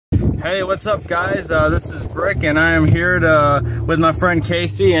Hey, what's up, guys? This is Brick, and I am here with my friend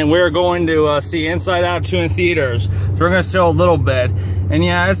Casey, and we're going to see Inside Out 2 in theaters. So we're going to show a little bit, and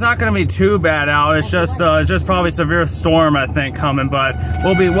yeah, it's not going to be too bad out. It's just probably severe storm, I think, coming, but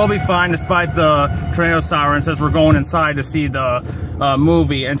we'll be fine despite the tornado siren, since we're going inside to see the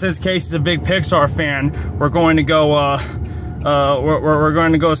movie. And since Casey's a big Pixar fan, we're going to go. We're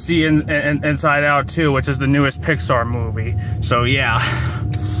going to go see Inside Out 2, which is the newest Pixar movie. So yeah.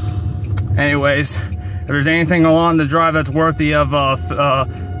 Anyways, if there's anything along the drive that's worthy of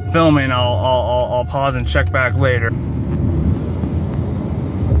filming, I'll pause and check back later.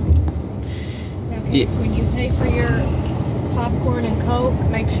 Okay, so when you pay for your popcorn and Coke,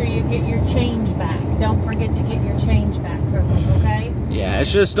 make sure you get your change back. Don't forget to get your change back from them, okay? Yeah,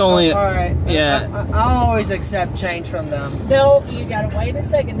 it's just only... Alright. Yeah. I'll always accept change from them. You gotta wait a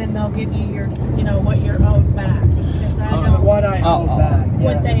second, then they'll give you your, what you're owed back. Because I know what I owe back.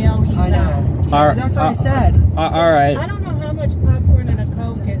 What they owe you back. Alright. That's what I said. Alright. I don't know how much popcorn and a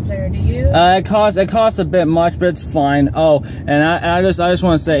Coke is there, do you? It costs a bit much, but it's fine. Oh, and I just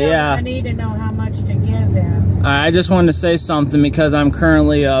want to say, yeah. I need to know how much to give them. I just wanted to say something because I'm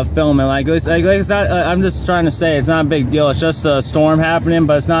currently filming. I'm just trying to say it's not a big deal. It's just a storm happening,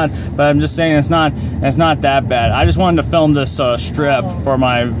 but it's not. But I'm just saying it's not that bad. I just wanted to film this strip for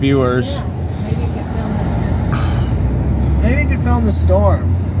my viewers. Yeah. Maybe you could film this. Maybe you could film the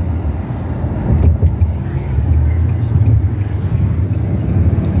storm.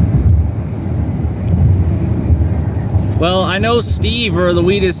 Well, I know Steve, or the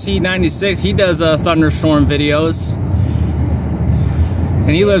Weed is C96, he does thunderstorm videos. And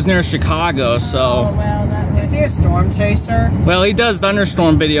he lives near Chicago, so... Oh, well, that Is he a storm chaser? Well, he does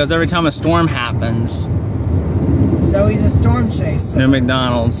thunderstorm videos every time a storm happens. So he's a storm chaser. Near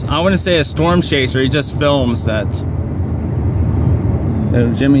McDonald's. I wouldn't say a storm chaser, he just films that.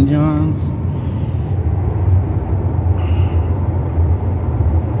 Jimmy John's.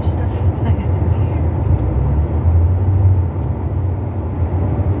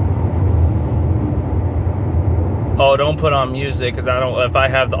 Oh, don't put on music, because if I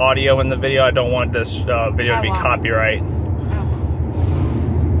have the audio in the video, I don't want this video to be copyright.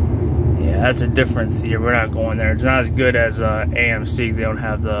 Yeah, that's a different theater. We're not going there. It's not as good as AMC, because they don't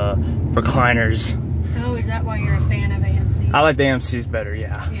have the recliners. Oh, is that why you're a fan of AMC? I like the AMC's better,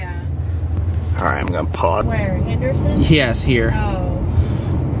 yeah. Yeah. Alright, I'm gonna pause. Where? Henderson? Yes, here. Oh.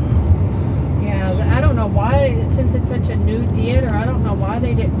 Yeah, I don't know why, since it's such a new theater, I don't know why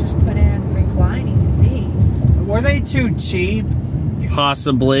they didn't just put in reclining seats. Were they too cheap?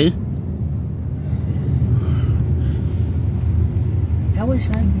 Possibly. I wish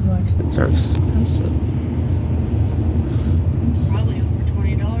I could watch this. They're expensive. Probably over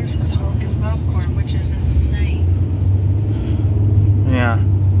 $20 for Coke and popcorn, which is insane. Yeah.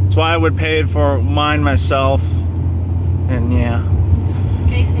 That's why I would pay it for mine myself. And yeah.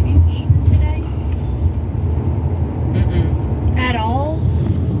 Case, have you eaten today? At all?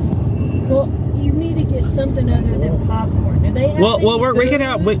 Well, you need to get something other than popcorn. Do they have we can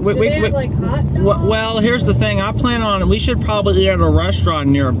have like hot dogs? Well, here's the thing. I plan on, we should probably eat at a restaurant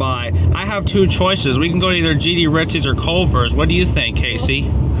nearby. I have two choices. We can go to either GD Ritzy's or Culver's. What do you think, Casey?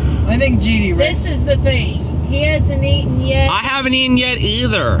 I think GD Ritzy's. This is the thing. He hasn't eaten yet. I haven't eaten yet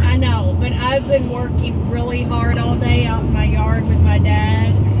either. I know, but I've been working really hard all day out in my yard with my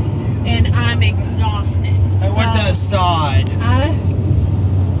dad, and I'm exhausted. I want the sod.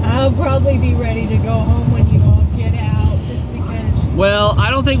 I'll probably be ready to go home when you all get out, just because. Well, I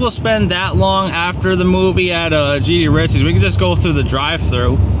don't think we'll spend that long after the movie at GD Ritzy's. We can just go through the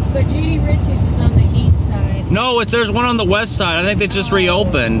drive-thru. But GD Ritzy's is on the east side. No, there's one on the west side. I think they just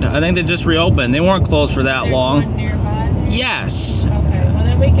reopened. They weren't closed for that long. One nearby there? Yes. Okay, well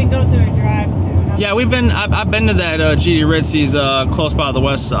then we can go through a drive-thru. Yeah, I've been to that GD Ritzy's close by the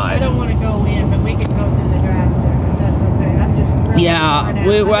west I side. don't want to go in, but we can go through the drive-thru if that's okay. I'm just really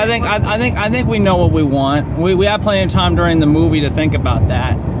I think we know what we want. We have plenty of time during the movie to think about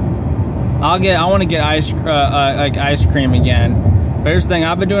that. I want to get ice cream again. But here's the thing,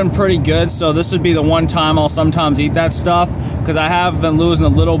 I've been doing pretty good, so this would be the one time I'll sometimes eat that stuff, because I have been losing a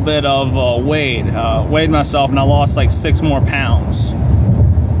little bit of weight. Weighed myself, and I lost like 6 more pounds.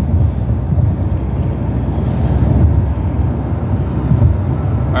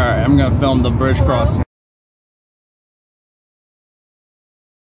 Alright, I'm gonna film the bridge crossing.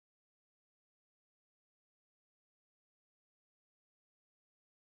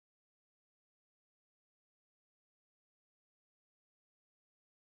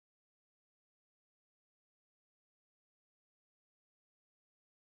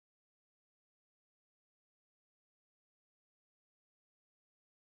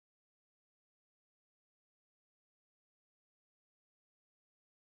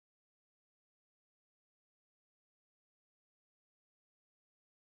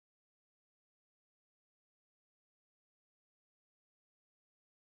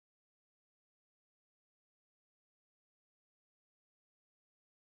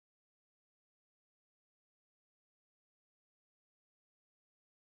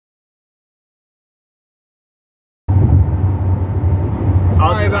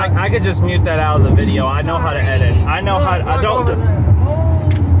 I could just mute that out of the video. I know how to edit. I know how to,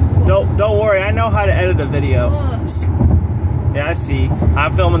 don't worry, I know how to edit a video. Yeah, I see.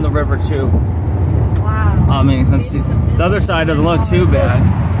 I'm filming the river too. Wow. I mean, let's see. The other side doesn't look too bad.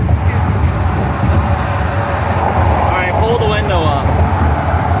 Alright, pull the window up.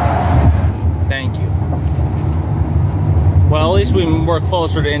 Thank you. Well, at least we're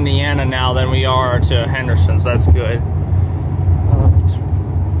closer to Indiana now than we are to Henderson, so that's good.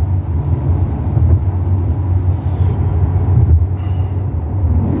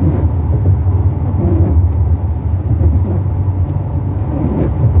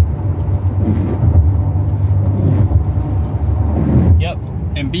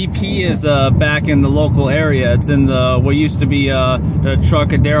 BP is back in the local area. It's in the what used to be the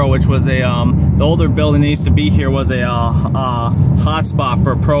Trocadero, which was a the older building that used to be here was a hot spot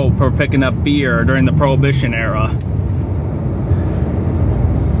for picking up beer during the Prohibition era.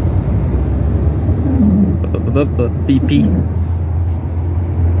 BP.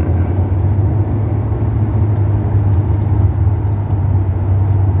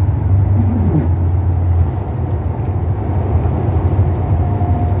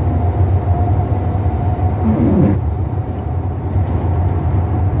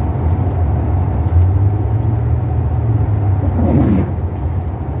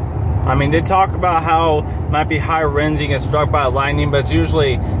 I mean, they talk about how it might be high winds, you get struck by lightning, but it's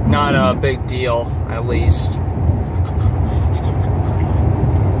usually not a big deal, at least.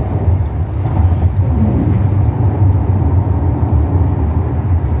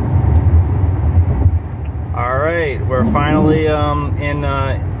 All right, we're finally in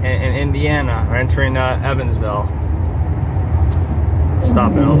Indiana. We're entering Evansville.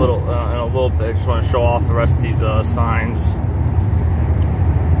 Stop in a little bit. Just want to show off the rest of these signs.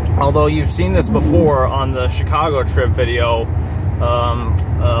 Although you've seen this before on the Chicago trip video,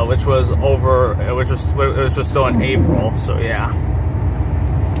 which was still in April. So yeah.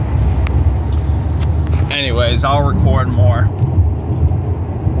 Anyways, I'll record more.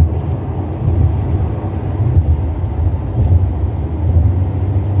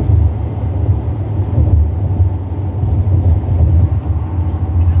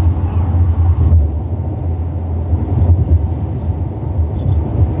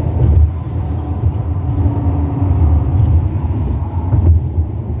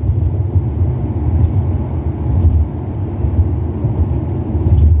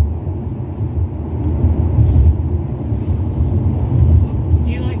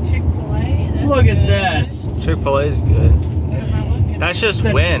 Look at this. Chick-fil-A is good. That's just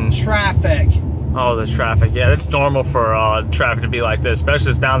wind. Traffic. Oh, the traffic. Yeah, it's normal for traffic to be like this,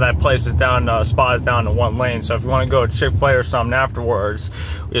 especially down that place is down, spot is down to one lane. So if you want to go to Chick-fil-A or something afterwards,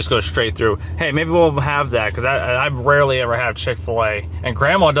 we just go straight through. Hey, maybe we'll have that because I rarely ever have Chick-fil-A, and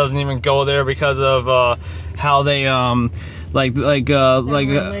Grandma doesn't even go there because of how they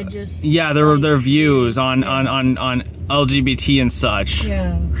religious, yeah, their views on LGBT and such.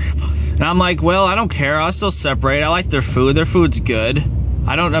 Yeah. And I'm like, well, I don't care. I'll still separate. I like their food. Their food's good.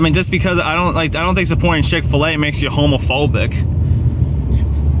 I mean, just because I don't think supporting Chick-fil-A makes you homophobic.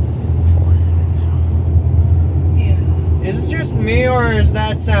 Yeah. Is it just me or does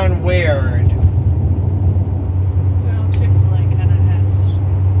that sound weird? Well, Chick-fil-A kind of has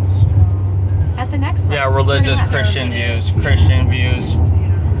strong. At the next light, Yeah, religious turn left. Christian views. Christian views.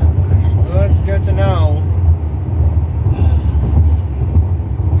 Well, that's good to know.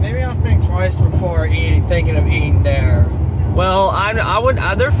 Maybe I'll think twice before thinking of eating there. Well,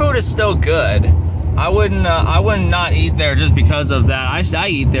 their food is still good. I would not eat there just because of that. I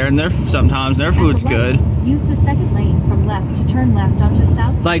eat there, and sometimes their food's good. Use the second lane from left to turn left onto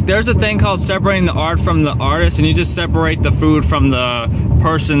South. Like, there's a thing called separating the art from the artist, and you just separate the food from the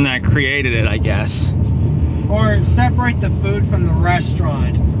person that created it, I guess. Or separate the food from the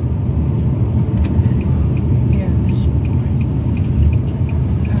restaurant.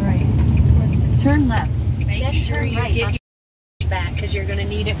 Turn left. Make Then sure turn you right get onto your back because you're going to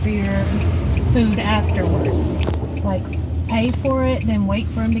need it for your food afterwards. Like, pay for it, then wait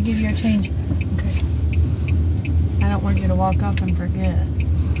for him to give you your change. Okay. I don't want you to walk up and forget.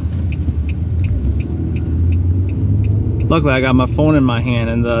 Luckily, I got my phone in my hand,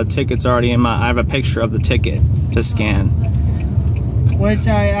 and the ticket's already in I have a picture of the ticket to scan. That's good. Which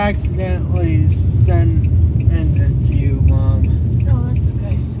I accidentally sent it to you, Mom. No, that's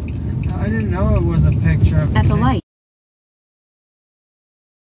okay. I didn't know it was a picture of at the light.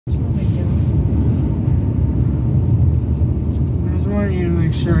 That's no big deal. I just want you to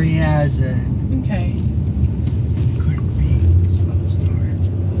make sure he has it. Okay. Could be.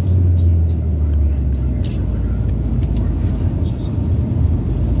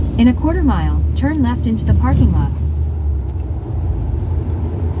 In a quarter mile, turn left into the parking lot.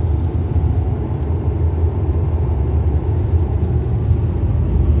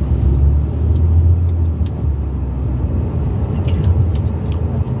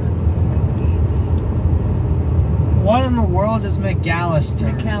 What in the world is McAllister's?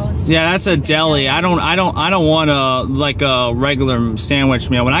 McAllister. Yeah, that's a deli. I don't want a regular sandwich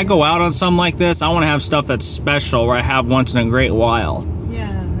meal. When I go out on something like this, I want to have stuff that's special where I have once in a great while. Yeah,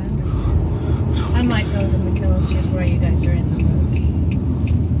 I understand. I might go to McAllister's where you guys are in the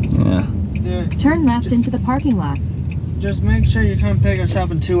movie. Yeah. Dude, Turn left into the parking lot. just make sure you come pick us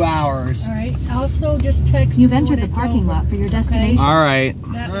up in 2 hours. All right. Also, just text. You've me entered when the it's parking over, lot for your okay? destination. All right.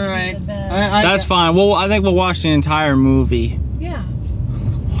 That All would be right. the best. That's fine. Well, I think we'll watch the entire movie. Yeah.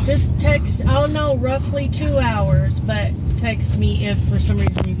 Just text. I'll know roughly 2 hours, but text me if for some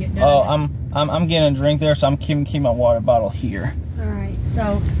reason you get done. Oh, I'm getting a drink there, so I'm keeping my water bottle here. All right.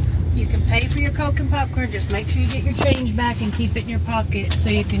 So you can pay for your Coke and popcorn. Just make sure you get your change back and keep it in your pocket so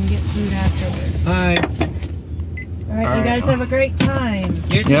you can get food afterwards. All right. All right. You guys have a great time.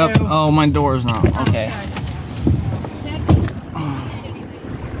 You too. Yep. Oh, my door's not. Okay.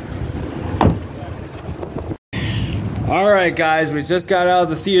 Alright guys, we just got out of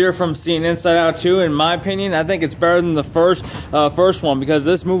the theater from seeing Inside Out 2. In my opinion, I think it's better than the first one, because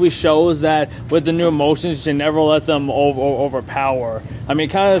this movie shows that with the new emotions, you never let them overpower. I mean,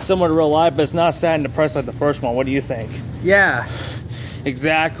 kind of similar to real life, but it's not sad and depressed like the first one. What do you think? Yeah.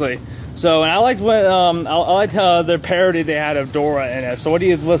 Exactly. So, and I liked what I liked their parody they had of Dora in it. So, what do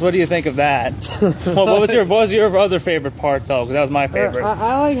you think of that? what was your other favorite part though? Because that was my favorite.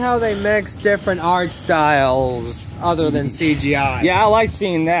 I like how they mix different art styles other than CGI. Yeah, I like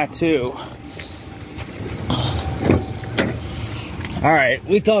seeing that too. All right,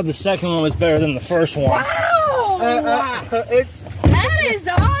 we thought the second one was better than the first one. Wow! It's That is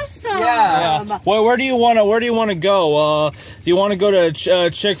awesome. yeah. Well, where do you want to go? Do you want to go to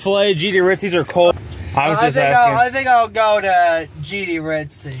Chick-fil-A, GD Ritzy's, or Cole? I think I'll go to GD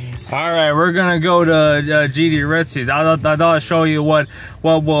Ritzy's. All right, we're gonna go to GD Ritzy's. I thought I'd show you what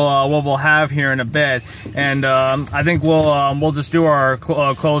we'll have here in a bit, and I think we'll just do our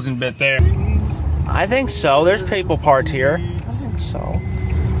closing bit there. I think so. There's people parked here. I think so.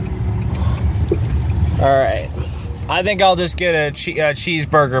 All right. I think I'll just get a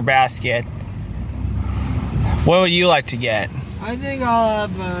cheeseburger basket. What would you like to get? I think I'll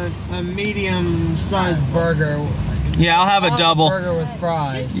have a medium-sized burger. Yeah, I'll have a double. Burger with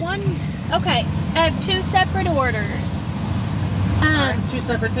fries. Just one. Okay, I have 2 separate orders. 2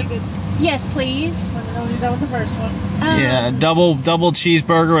 separate tickets. Yes, please. Let me know when you're done with the first one. Yeah, double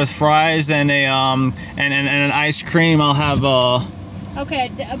cheeseburger with fries and and an ice cream. I'll have Okay, a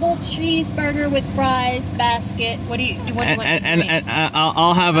double cheeseburger with fries basket. What do you want?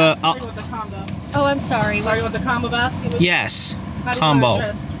 I'll have With the combo. Oh, I'm sorry. Sorry, with the combo basket. yes, How do you combo. want it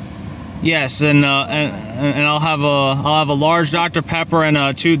dressed? Yes, and I'll have a large Dr. Pepper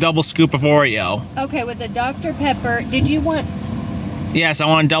and 2 double scoop of Oreo. Okay, with the Dr. Pepper. Did you want? Yes, I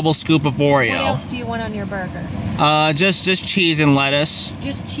want a double scoop of What Oreo. else do you want on your burger? Just cheese and lettuce.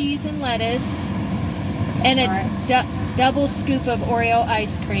 Just cheese and lettuce, and a Alright. double scoop of Oreo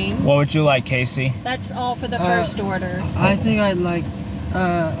ice cream. What would you like, Casey? That's all for the first order. I think I'd like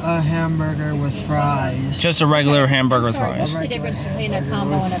a hamburger with fries. Just a regular hamburger with Sorry, fries. what's the difference between a Hamburger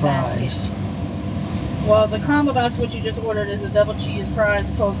combo with and a fries. basket? Well, the combo basket, what you just ordered, is a double cheese, fries,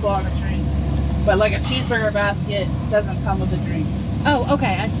 coleslaw, and a drink. But like a cheeseburger basket doesn't come with a drink. Oh,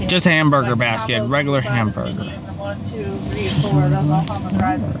 okay, I see. Just a hamburger Like basket, combos regular inside the hamburger. menu, and 1, 2, 3, and 4. Those all come with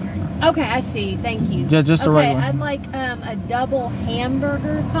fries and a drink. Okay, I see. Thank you. Just a okay, regular. I'd like a double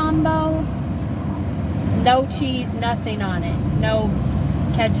hamburger combo. No cheese, nothing on it. No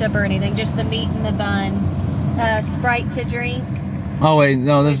ketchup or anything. Just the meat and the bun. Sprite to drink. Oh wait,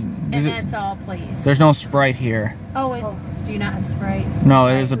 no, And that's all, please. there's no Sprite here. Oh, do you not have Sprite? No,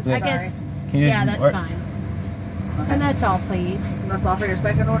 there's a. I guess. Can you- Yeah, that's or- fine. And that's all, please. And that's all for your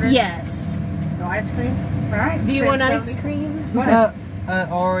second order? Yes. No ice cream? Alright. Do you same want ice 70. cream?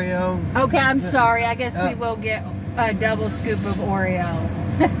 Oreo. Okay, I'm sorry. I guess we will get a double scoop of Oreo.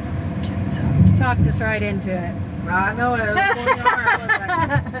 Talked us right into it. I know it. What's going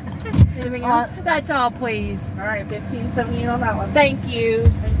on? Anything else? That's all, please. Alright, 15.70 on that one. Thank you.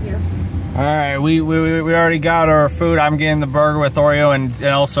 Thank you. All right, we already got our food. I'm getting the burger with Oreo, and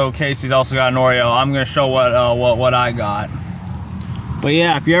also Casey's also got an Oreo. I'm gonna show what I got. But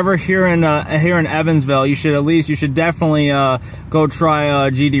yeah, if you're ever here in Evansville, you should definitely go try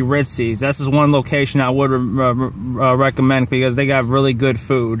GD Ritzy's. This is one location I would recommend because they got really good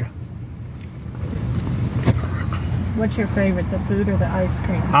food. What's your favorite, the food or the ice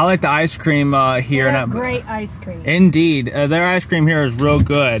cream? I like the ice cream here. They have great ice cream. Indeed. Their ice cream here is real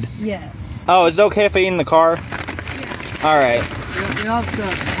good. Yes. Oh, is it okay if I eat in the car? Yeah. All right. You have to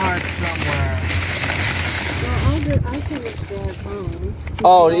park somewhere. Well, I can just drive home.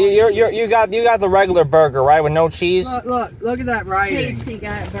 Oh, you got the regular burger, right, with no cheese? Look at that writing. Casey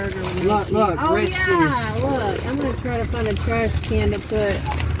got burger with Look, cheese. look, Oh red yeah, look. I'm gonna try to find a trash can to put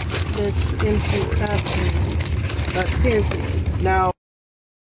this empty stuff in. But seriously. Now,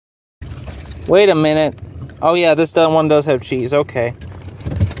 Wait a minute. Oh yeah, this one does have cheese. Okay.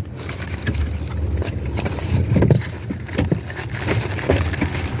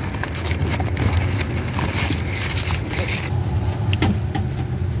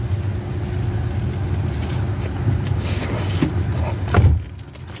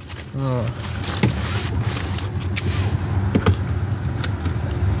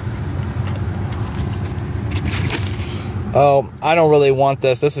 Oh, I don't really want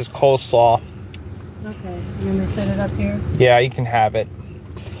this. This is coleslaw. Okay, you want me to set it up here? Yeah, you can have it.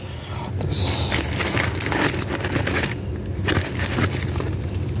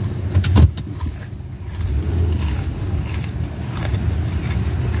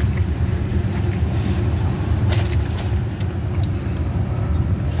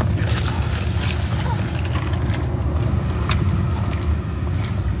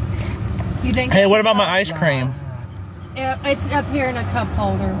 You think? Hey, what about my ice cream? Yeah, it's up here in a cup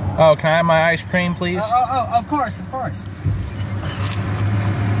holder. Oh, can I have my ice cream, please? oh, of course, of course.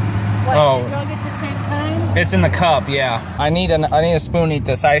 What, Oh. did y'all get the same kind? It's in the cup, yeah. I need a spoon to eat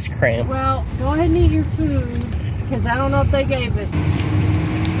this ice cream. Well, go ahead and eat your food, because I don't know if they gave it.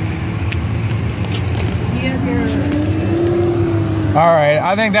 See up here. All right,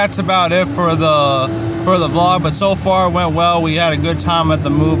 I think that's about it for the vlog, but so far it went well. We had a good time at the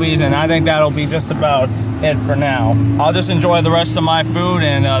movies, and I think that'll be just about it for now. I'll just enjoy the rest of my food,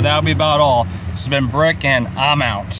 and that'll be about all. This has been Brick, and I'm out.